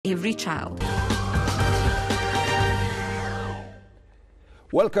every child.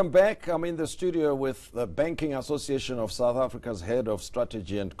 Welcome back. I'm in the studio with the Banking Association of South Africa's Head of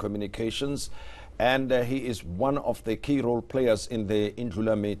Strategy and Communications, and he is one of the key role players in the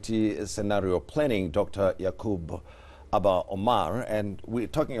Indlula Meti scenario planning, Dr. Yacoob Abba Omar, and we're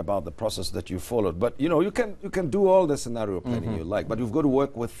talking about the process that you followed. But you know, you can do all the scenario planning you like, but you've got to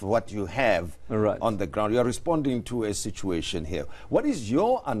work with what you have on the ground. You're responding to a situation here. What is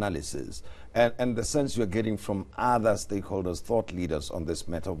your analysis and the sense you're getting from other stakeholders, thought leaders on this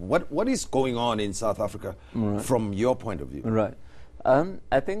matter? What is going on in South Africa from your point of view? Right.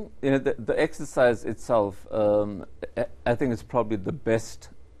 I think the exercise itself, I think it's probably the best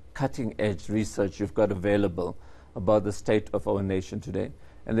cutting-edge research you've got available about the state of our nation today.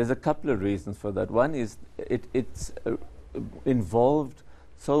 And there's a couple of reasons for that. One is it's involved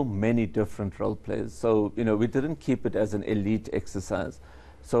so many different role players. So, we didn't keep it as an elite exercise.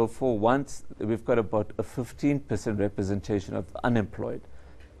 So for once, we've got about a 15% representation of unemployed,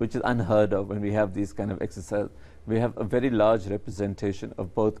 which is unheard of when we have these kind of exercises. We have a very large representation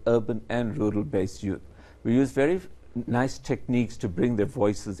of both urban and rural-based youth. We use very nice techniques to bring their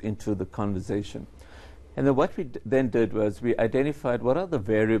voices into the conversation. And then what we then did was we identified what are the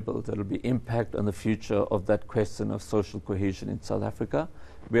variables that will be impact on the future of that question of social cohesion in South Africa.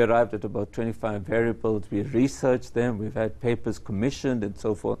 We arrived at about 25 variables. We researched them. We've had papers commissioned and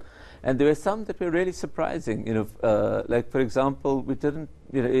so forth. And there were some that were really surprising. Like, for example, we didn't,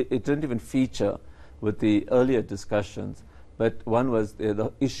 it didn't even feature with the earlier discussions. But one was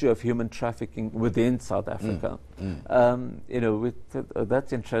the issue of human trafficking within South Africa.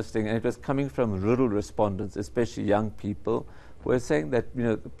 That's interesting. And it was coming from rural respondents, especially young people, who are saying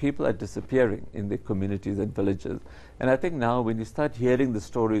that people are disappearing in their communities and villages. And I think now when you start hearing the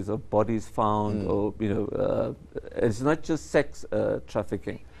stories of bodies found, or it's not just sex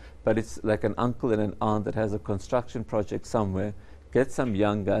trafficking, but it's like an uncle and an aunt that has a construction project somewhere, get some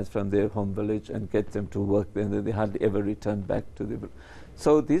young guys from their home village and get them to work there, and then they hardly ever return back to the village.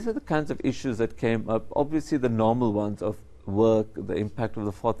 So these are the kinds of issues that came up. Obviously the normal ones of work, the impact of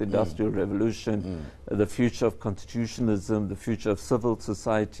the fourth industrial revolution, the future of constitutionalism, the future of civil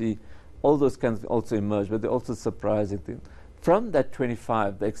society, all those kinds also emerged, but they're also surprising things. From that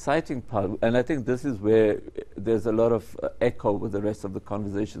 25, the exciting part, and I think this is where there's a lot of echo with the rest of the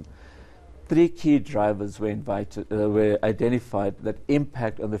conversation, 3 key drivers were identified that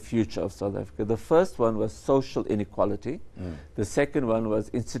impact on the future of South Africa. The first one was social inequality. The second one was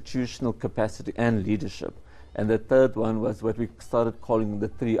institutional capacity and leadership. And the third one was what we started calling the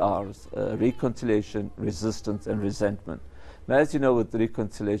 3 R's, reconciliation, resistance, and resentment. Now, as you know, with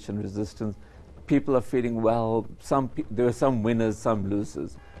reconciliation, resistance, people are feeling, well, there were some winners, some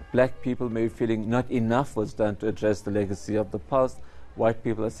losers. Black people may be feeling not enough was done to address the legacy of the past. White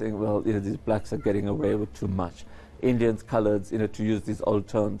people are saying, well, these blacks are getting away with too much. Indians, coloreds, to use these old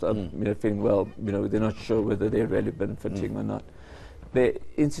terms, are feeling, well, they're not sure whether they're really benefiting or not. The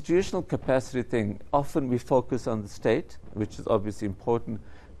institutional capacity thing, often we focus on the state, which is obviously important,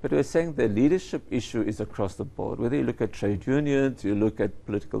 but we're saying the leadership issue is across the board. Whether you look at trade unions, you look at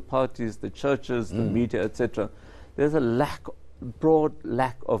political parties, the churches, the media, etc., there's a broad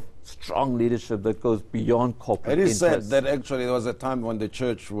lack of strong leadership that goes beyond corporate interests. It is said that actually there was a time when the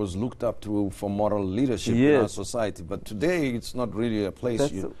church was looked up to for moral leadership in our society, but today it's not really a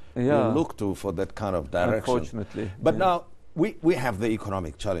place you look to for that kind of direction. Unfortunately. But now we have the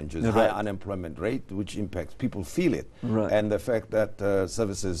economic challenges, high unemployment rate, which impacts, people feel it, and the fact that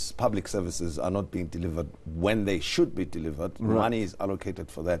public services are not being delivered when they should be delivered. Money is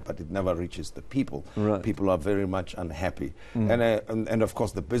allocated for that, but it never reaches the people. People are very much unhappy. And of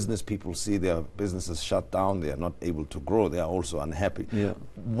course the business people see their businesses shut down, they are not able to grow, they are also unhappy.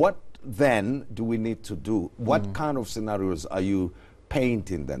 What then do we need to do? What kind of scenarios are you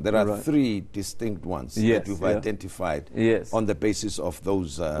painting then? There are 3 distinct ones that you've identified on the basis of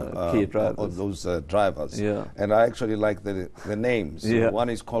those key drivers. And I actually like the names. One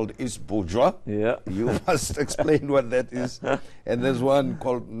is called Isbujwa. You must explain what that is. And there's one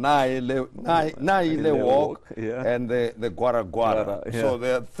called Naile Walk and the Gwara Gwara. So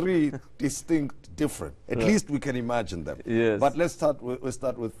there are 3 distinct different. At least we can imagine them. But let's start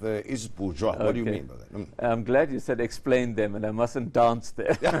with Isbujwa. What do you mean by that? I'm glad you said explain them, and I mustn't dance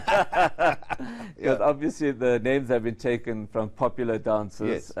there. Because obviously the names have been taken from popular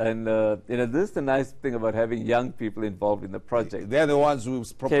dancers. And this is the nice thing about having young people involved in the project. They're the ones who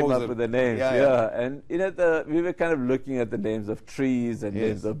came up with the names. And we were kind of looking at the names of trees and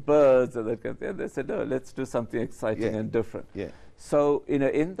names of birds and that kind of thing. And they said, no, let's do something exciting and different. So,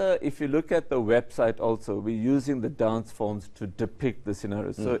 if you look at the website also, we're using the dance forms to depict the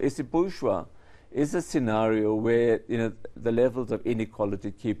scenarios. So, isibourgeois is a scenario where, the levels of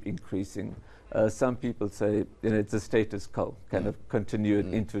inequality keep increasing. Some people say, it's a status quo, kind of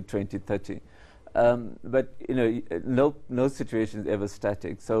continued into 2030. But, no situation is ever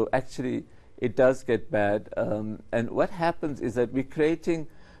static. So, actually, it does get bad. And what happens is that we're creating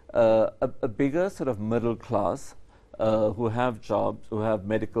a bigger sort of middle class who have jobs, who have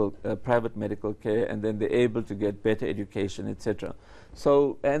private medical care, and then they're able to get better education, etc.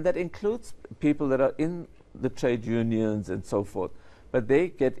 So, and that includes people that are in the trade unions and so forth. But they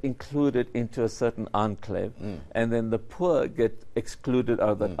get included into a certain enclave, and then the poor get excluded out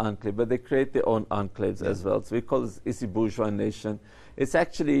of that enclave, but they create their own enclaves as well. So we call this Isibourgeois nation. It's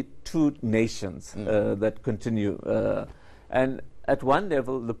actually two nations that continue. And at one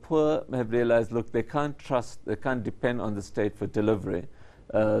level, the poor have realized, look, they can't depend on the state for delivery.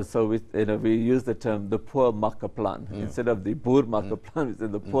 So we use the term the poor Makaplan. Instead of the boer Makaplan, we say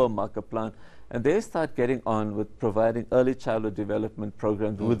the poor Makaplan. And they start getting on with providing early childhood development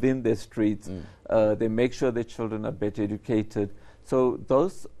programs within their streets. They make sure their children are better educated. So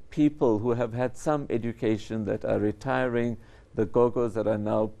those people who have had some education that are retiring, the Gogos that are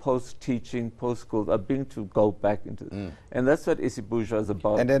now post-teaching, post-school, are being to go back into it. And that's what isibourgeois is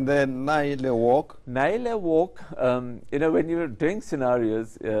about. And then the Naile Walk? Naile Walk, when you're doing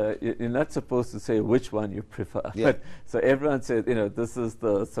scenarios, you're not supposed to say which one you prefer. Yeah. So everyone says, this is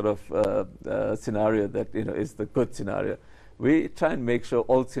the sort of scenario that, is the good scenario. We try and make sure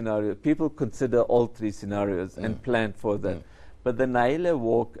all scenarios, people consider all three scenarios and plan for that. But the Naile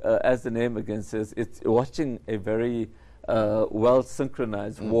Walk, as the name again says, it's watching a very well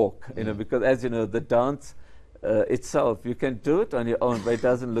synchronized walk, because as you know, the dance itself, you can do it on your own, but it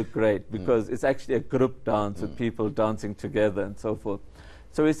doesn't look great because it's actually a group dance with people dancing together and so forth.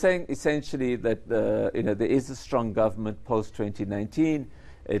 So we're saying essentially that there is a strong government post 2019.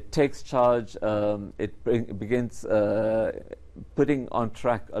 It takes charge. It begins putting on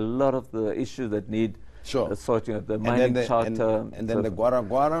track a lot of the issues that need sorting of the mining charter. And then the Gwara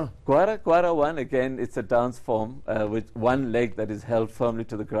Gwara? Gwara Gwara one, again, it's a dance form with one leg that is held firmly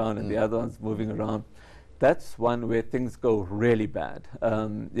to the ground and the other one's moving around. That's one where things go really bad.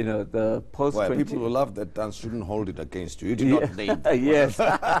 The post. Well, people who love that dance shouldn't hold it against you. You do not name them. Yes.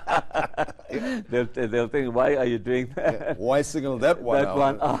 they'll think, why are you doing that? Yeah. Why single that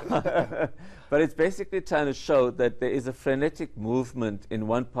one out? But it's basically trying to show that there is a frenetic movement in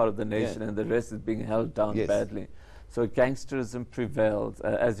one part of the nation and the rest is being held down badly. So gangsterism prevails.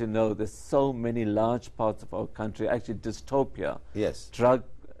 As you know, there's so many large parts of our country, actually dystopia. Yes. Drug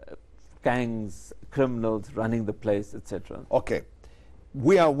gangs, criminals running the place, etc. Okay.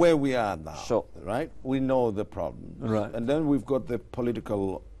 We are where we are now. Sure. Right? We know the problems. Right. And then we've got the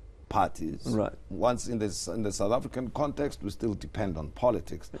political parties. Right. Once in the South African context, we still depend on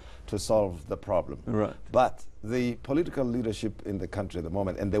politics to solve the problem. Right. But the political leadership in the country at the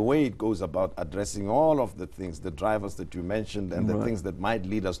moment and the way it goes about addressing all of the things, the drivers that you mentioned and the things that might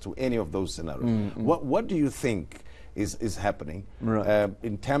lead us to any of those scenarios, what do you think is happening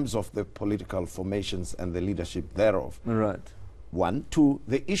in terms of the political formations and the leadership thereof? Right. One. Two,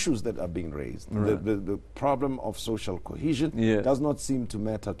 the issues that are being raised. The problem of social cohesion does not seem to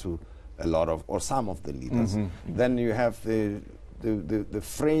matter to a lot of, or some of the leaders. Then you have the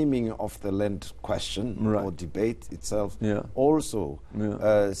framing of the land question or debate itself also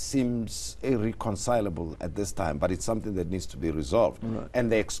seems irreconcilable at this time, but it's something that needs to be resolved.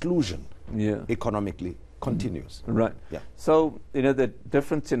 And the exclusion economically continues. Right. Yeah. So, the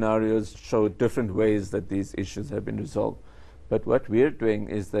different scenarios show different ways that these issues have been resolved. But what we're doing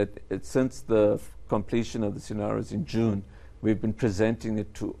is that since the completion of the scenarios in June, we've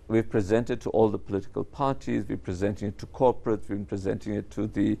presented to all the political parties, we're presenting it to corporates, we've been presenting it to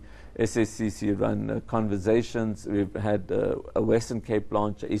the SACC-run conversations, we've had a Western Cape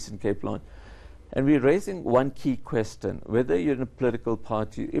launch, an Eastern Cape launch. And we're raising one key question, whether you're in a political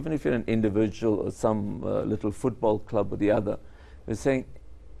party, even if you're an individual or some little football club or the other, we're saying,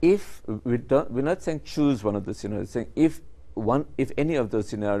 we're not saying choose one of the scenarios, we're saying if any of those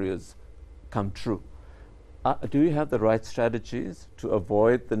scenarios come true, do you have the right strategies to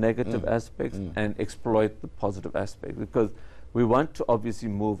avoid the negative aspects and exploit the positive aspects? Because we want to obviously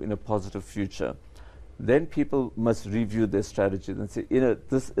move in a positive future. Then people must review their strategies and say,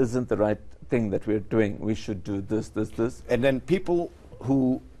 this isn't the right thing that we're doing. We should do this, this, this. And then people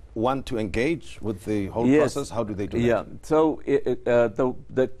who want to engage with the whole process, how do they do that? Yeah, so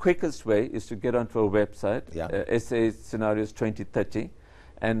the quickest way is to get onto our website, SA Scenarios 2030,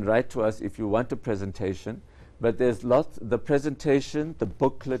 and write to us if you want a presentation. But there's lots, the presentation, the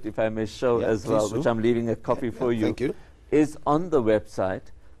booklet, if I may show as well, which I'm leaving a copy for you, thank you, is on the website.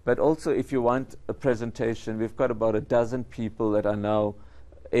 But also, if you want a presentation, we've got about a dozen people that are now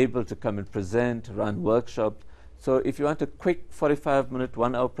able to come and present, run workshops. So if you want a quick 45-minute,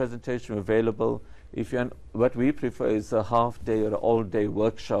 1-hour presentation, available. If you want, what we prefer is a half-day or an all-day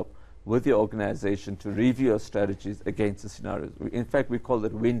workshop with your organization to review your strategies against the scenarios. In fact, we call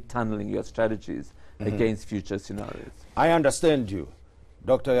it wind tunneling your strategies against future scenarios. I understand you,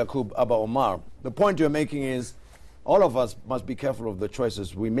 Dr. Yacoob Abba Omar. The point you're making is all of us must be careful of the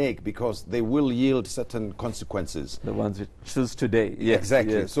choices we make because they will yield certain consequences. The ones we choose today. Yes,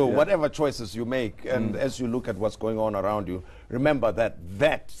 exactly. Yes, so whatever choices you make, and as you look at what's going on around you, remember that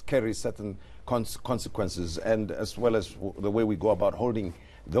that carries certain consequences, and as well as the way we go about holding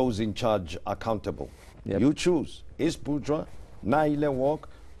those in charge accountable. You choose. Is Pujwa, Naile Walk,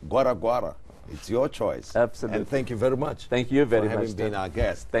 Gwara Gwara. It's your choice. Absolutely. And thank you very much. Thank you very much for having been our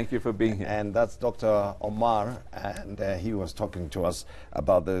guest. Thank you for being here. And that's Dr. Omar, and he was talking to us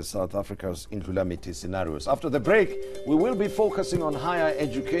about the South Africa's Inhlulamity scenarios. After the break, we will be focusing on higher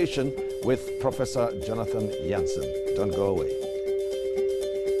education with Professor Jonathan Jansen. Don't go away.